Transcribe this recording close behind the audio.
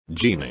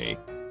Genie.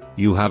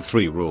 You have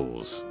 3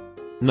 rules.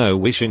 No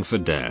wishing for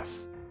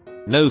death.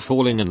 No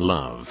falling in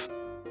love.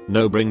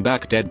 No bring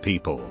back dead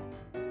people.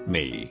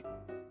 Me.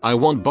 I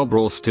want Bob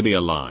Ross to be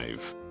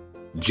alive.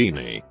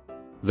 Genie.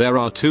 There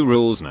are 2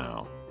 rules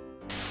now.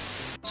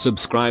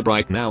 Subscribe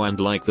right now and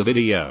like the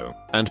video,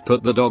 and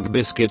put the dog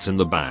biscuits in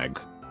the bag.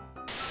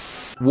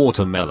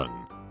 Watermelon.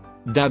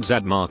 Dad's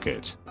at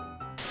market.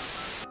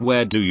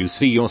 Where do you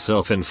see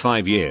yourself in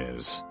 5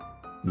 years?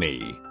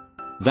 Me.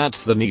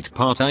 That's the neat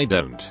part I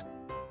don't.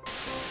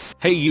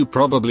 Hey, you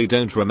probably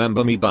don't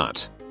remember me,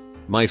 but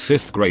my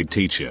 5th grade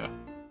teacher.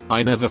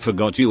 I never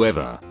forgot you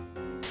ever.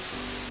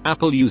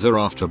 Apple user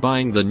after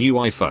buying the new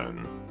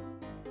iPhone.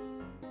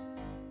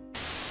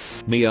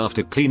 Me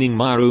after cleaning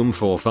my room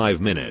for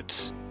 5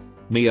 minutes.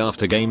 Me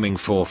after gaming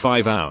for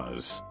 5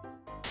 hours.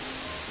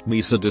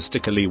 Me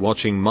sadistically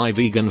watching my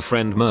vegan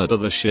friend murder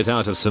the shit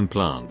out of some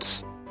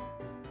plants.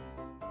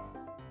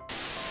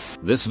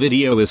 This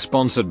video is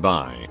sponsored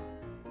by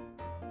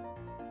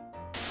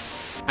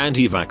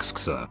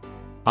Anti-vaxxer.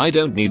 I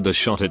don't need the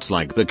shot, it's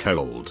like the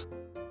cold.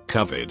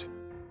 COVID.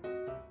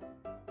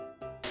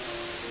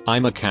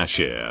 I'm a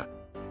cashier.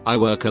 I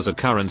work as a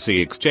currency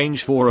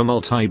exchange for a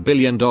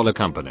multi-billion-dollar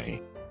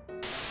company.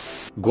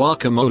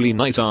 Guacamole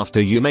night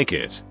after you make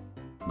it.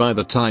 By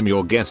the time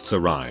your guests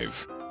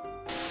arrive.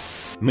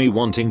 Me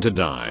wanting to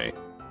die.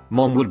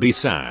 Mom would be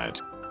sad.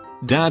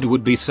 Dad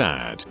would be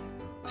sad.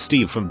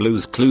 Steve from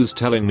Blue's Clues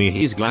telling me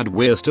he's glad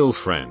we're still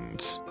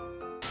friends.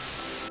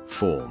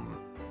 Form.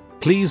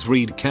 Please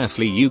read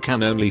carefully, you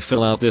can only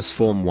fill out this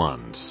form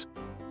once.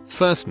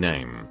 First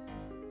name.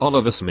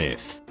 Oliver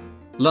Smith.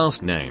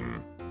 Last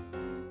name.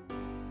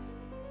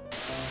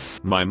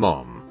 My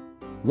mom.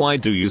 Why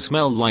do you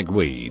smell like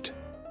weed?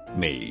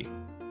 Me.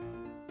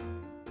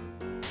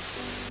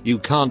 You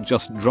can't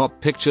just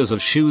drop pictures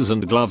of shoes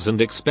and gloves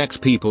and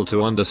expect people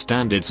to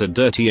understand it's a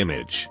dirty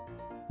image.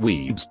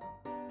 Weebs.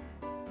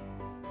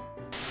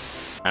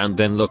 And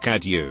then look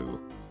at you.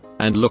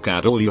 And look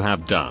at all you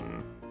have done.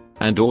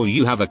 And all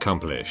you have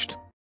accomplished.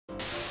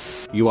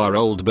 You are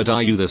old, but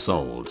are you this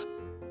old?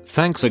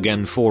 Thanks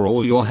again for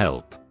all your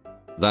help.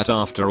 That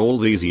after all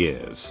these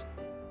years.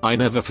 I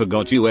never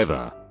forgot you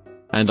ever.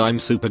 And I'm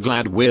super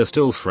glad we're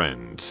still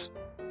friends.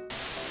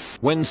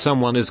 When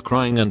someone is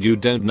crying and you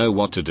don't know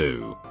what to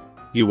do.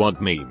 You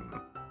want meme.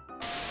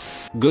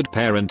 Good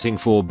parenting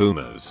for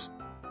boomers.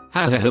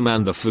 Ha ha ha,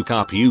 man, the fuck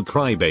up, you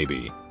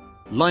crybaby.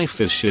 Life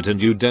is shit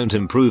and you don't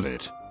improve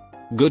it.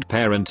 Good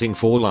parenting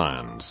for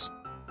lions.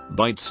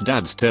 Bites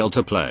dad's tail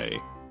to play.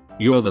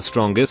 You're the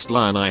strongest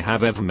lion I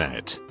have ever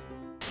met.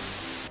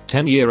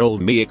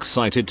 10-year-old me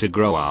excited to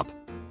grow up.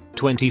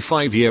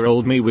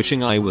 25-year-old me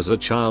wishing I was a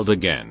child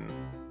again.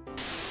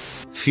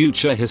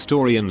 Future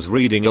historians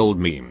reading old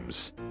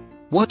memes.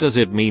 What does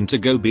it mean to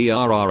go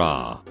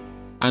BRRR?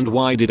 And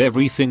why did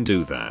everything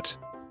do that?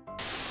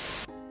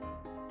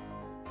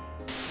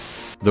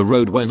 The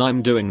road when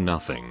I'm doing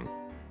nothing.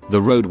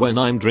 The road when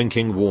I'm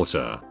drinking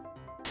water.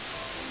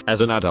 As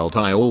an adult,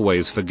 I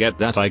always forget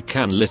that I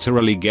can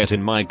literally get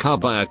in my car,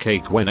 buy a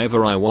cake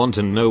whenever I want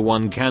and no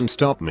one can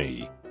stop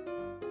me.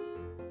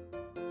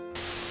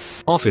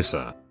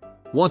 Officer.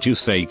 What you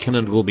say can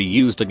and will be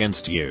used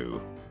against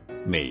you.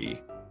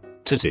 Me.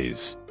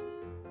 Titties.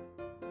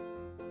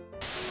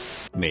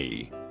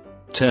 Me.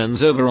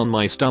 Turns over on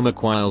my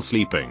stomach while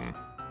sleeping.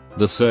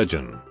 The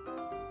surgeon.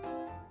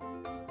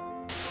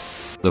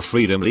 The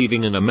freedom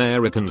leaving an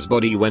American's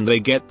body when they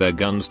get their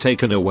guns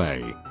taken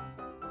away.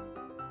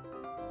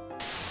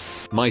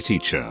 My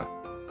teacher.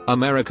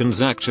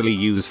 Americans actually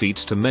use feet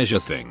to measure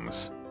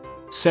things.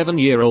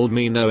 7-year-old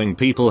me knowing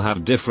people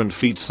have different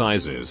feet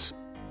sizes.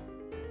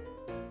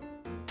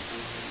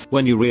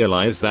 When you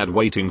realize that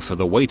waiting for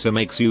the waiter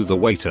makes you the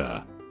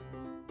waiter.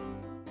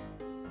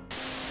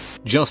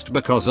 Just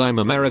because I'm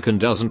American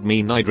doesn't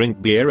mean I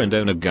drink beer and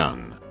own a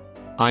gun.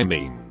 I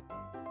mean,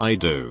 I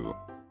do.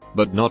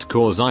 But not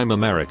cause I'm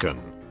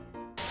American.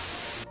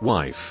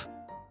 Wife.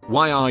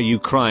 Why are you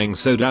crying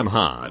so damn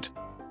hard?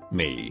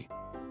 Me.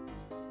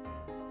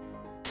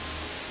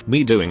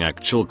 Me doing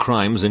actual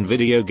crimes in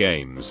video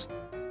games.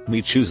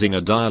 Me choosing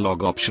a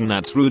dialogue option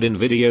that's rude in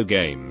video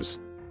games.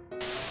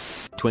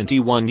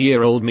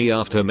 21-year-old me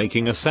after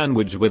making a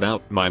sandwich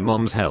without my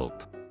mom's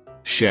help.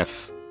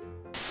 Chef.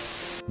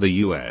 The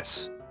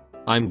US.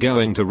 I'm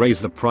going to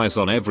raise the price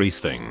on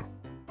everything.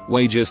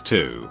 Wages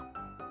too.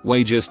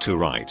 Wages too,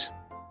 right.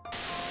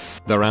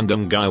 The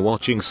random guy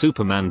watching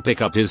Superman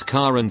pick up his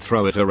car and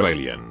throw it at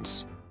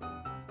aliens.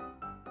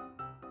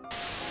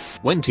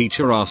 When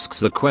teacher asks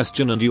the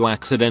question and you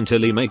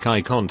accidentally make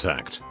eye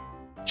contact.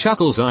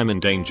 Chuckles, I'm in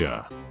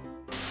danger.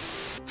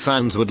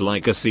 Fans would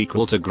like a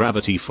sequel to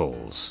Gravity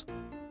Falls.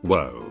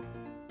 Whoa.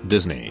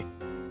 Disney.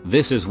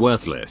 This is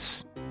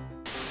worthless.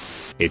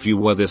 If you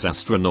were this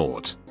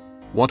astronaut,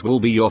 what will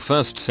be your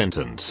first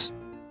sentence?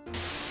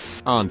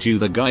 Aren't you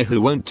the guy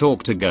who won't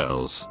talk to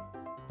girls,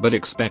 but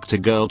expect a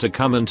girl to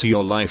come into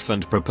your life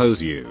and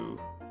propose you?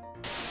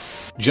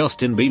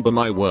 Justin Bieber,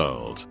 my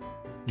world.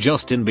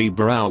 Justin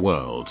Bieber, our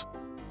world.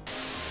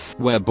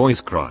 Where boys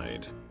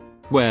cried.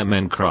 Where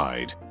men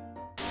cried.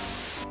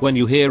 When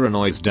you hear a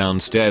noise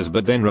downstairs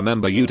but then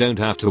remember you don't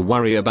have to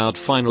worry about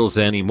finals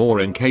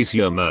anymore in case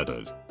you're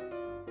murdered.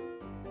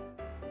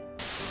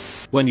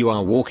 When you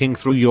are walking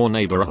through your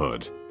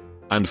neighborhood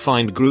and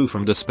find Gru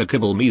from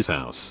Despicable Me's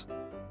house.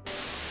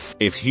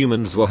 If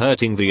humans were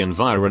hurting the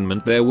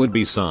environment there would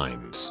be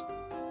signs.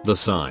 The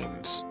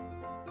signs.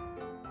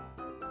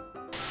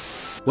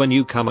 When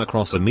you come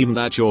across a meme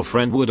that your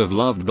friend would have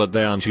loved but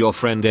they aren't your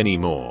friend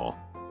anymore.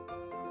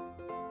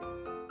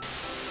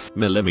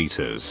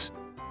 Millimeters.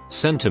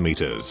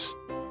 Centimeters.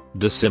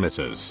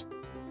 Decimeters.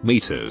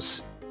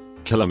 Meters.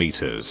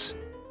 Kilometers.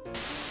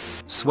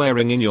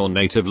 Swearing in your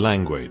native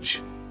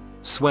language.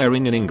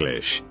 Swearing in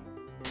English.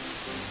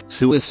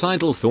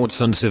 Suicidal thoughts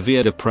and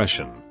severe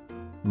depression.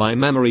 My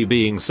memory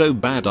being so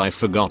bad I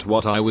forgot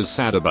what I was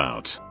sad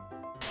about.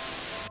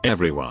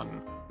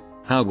 Everyone.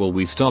 How will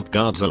we stop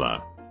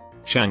Godzilla?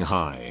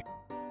 Shanghai.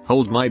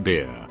 Hold my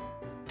beer.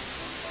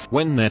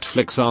 When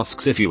Netflix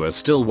asks if you are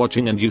still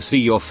watching and you see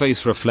your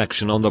face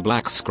reflection on the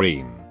black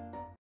screen.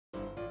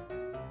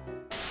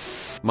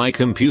 My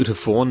computer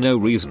for no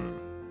reason.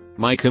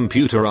 My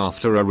computer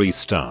after a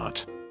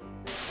restart.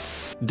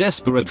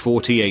 Desperate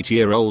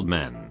 48-year-old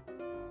men.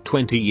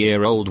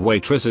 20-year-old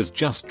waitresses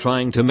just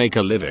trying to make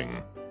a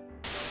living.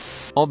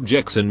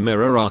 Objects in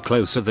mirror are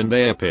closer than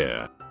they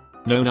appear.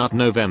 No, not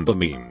November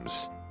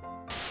memes.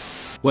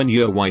 When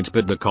you're white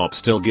but the cop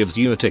still gives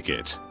you a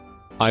ticket.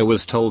 I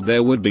was told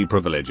there would be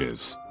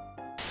privileges.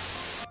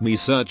 Me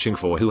searching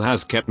for who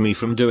has kept me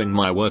from doing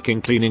my work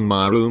in cleaning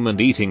my room and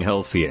eating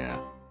healthier.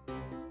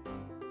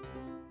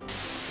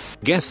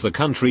 Guess the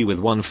country with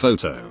one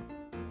photo.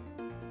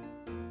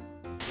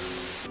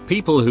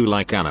 People who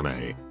like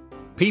anime.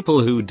 People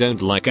who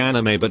don't like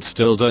anime but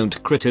still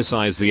don't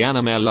criticize the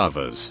anime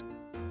lovers.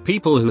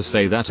 People who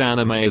say that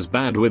anime is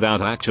bad without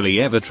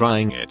actually ever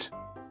trying it.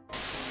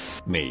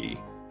 Me.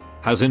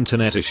 Has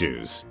internet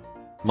issues.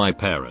 My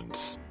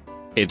parents.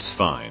 It's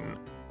fine.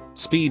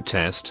 Speed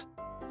test.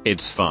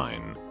 It's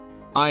fine.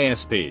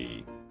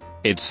 ISP.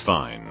 It's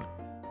fine.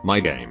 My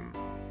game.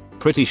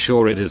 Pretty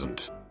sure it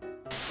isn't.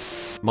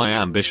 My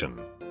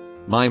ambition.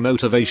 My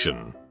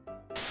motivation.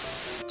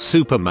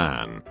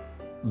 Superman.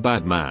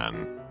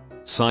 Batman.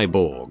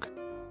 Cyborg.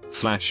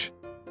 Flash.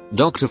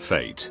 Dr.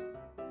 Fate.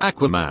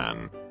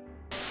 Aquaman.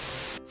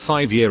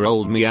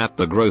 5-year-old me at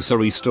the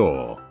grocery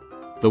store.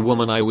 The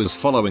woman I was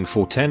following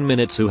for 10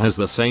 minutes who has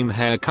the same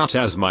haircut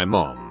as my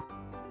mom.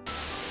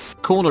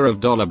 Corner of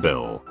dollar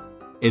bill.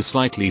 Is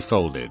slightly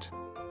folded.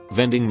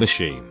 Vending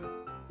machine.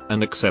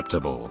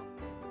 Unacceptable.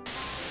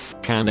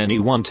 Can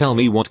anyone tell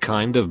me what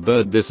kind of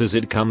bird this is?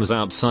 It comes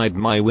outside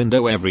my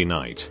window every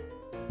night.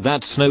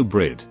 That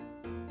snowbird.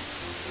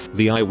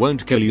 The I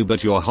won't kill you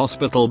but your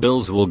hospital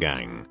bills will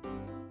gang.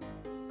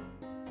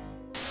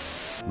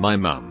 My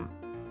mum.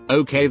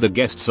 Okay, the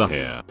guests are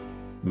here.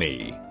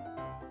 Me.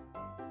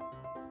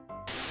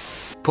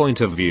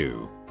 Point of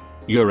view.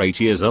 You're 8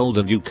 years old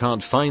and you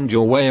can't find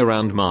your way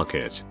around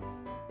market.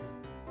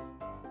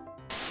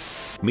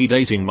 Me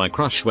dating my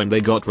crush when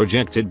they got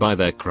rejected by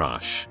their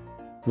crush.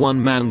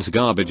 One man's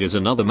garbage is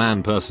another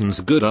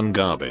person's good on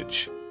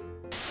garbage.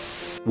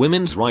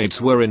 Women's rights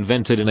were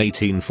invented in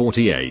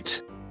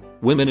 1848.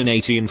 Women in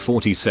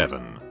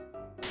 1847.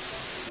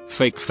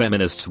 Fake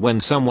feminists when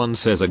someone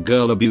says a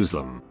girl abuse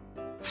them.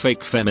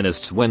 Fake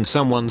feminists when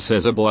someone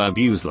says a boy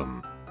abuse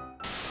them.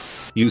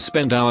 You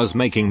spend hours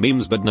making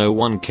memes but no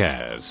one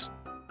cares.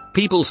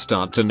 People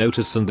start to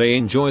notice and they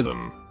enjoy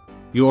them.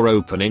 You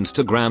open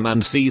Instagram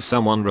and see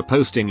someone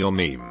reposting your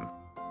meme.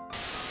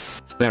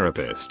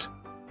 Therapist.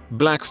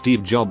 Black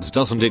Steve Jobs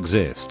doesn't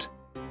exist.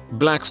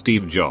 Black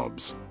Steve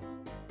Jobs.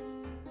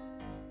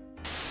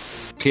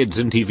 Kids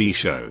in TV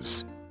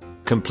shows.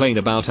 Complain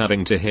about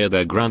having to hear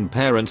their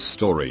grandparents'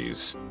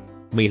 stories.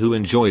 Me who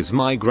enjoys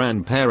my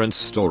grandparents'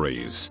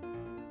 stories.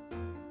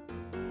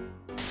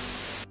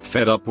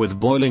 Fed up with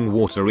boiling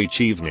water each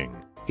evening.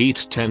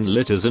 Heat 10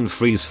 liters and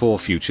freeze for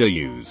future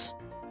use.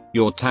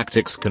 Your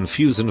tactics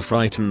confuse and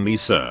frighten me,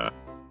 sir.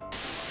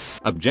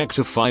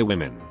 Objectify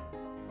women.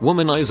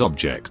 Womanize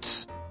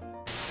objects.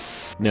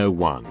 No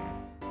one.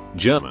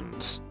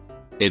 Germans.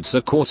 It's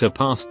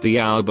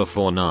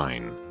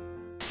 9:15.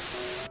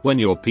 When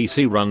your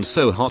PC runs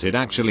so hot it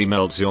actually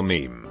melts your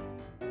meme.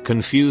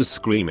 Confused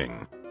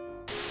screaming.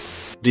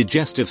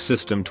 Digestive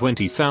system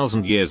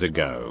 20,000 years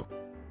ago.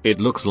 It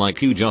looks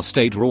like you just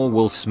ate raw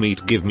wolf's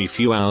meat. Give me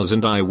few hours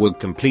and I would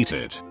complete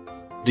it.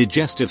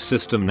 Digestive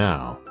system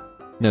now.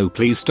 No,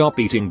 please stop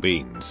eating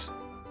beans.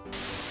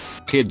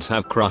 Kids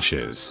have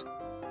crushes.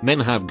 Men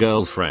have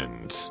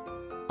girlfriends.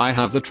 I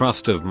have the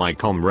trust of my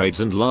comrades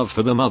and love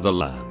for the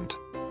motherland.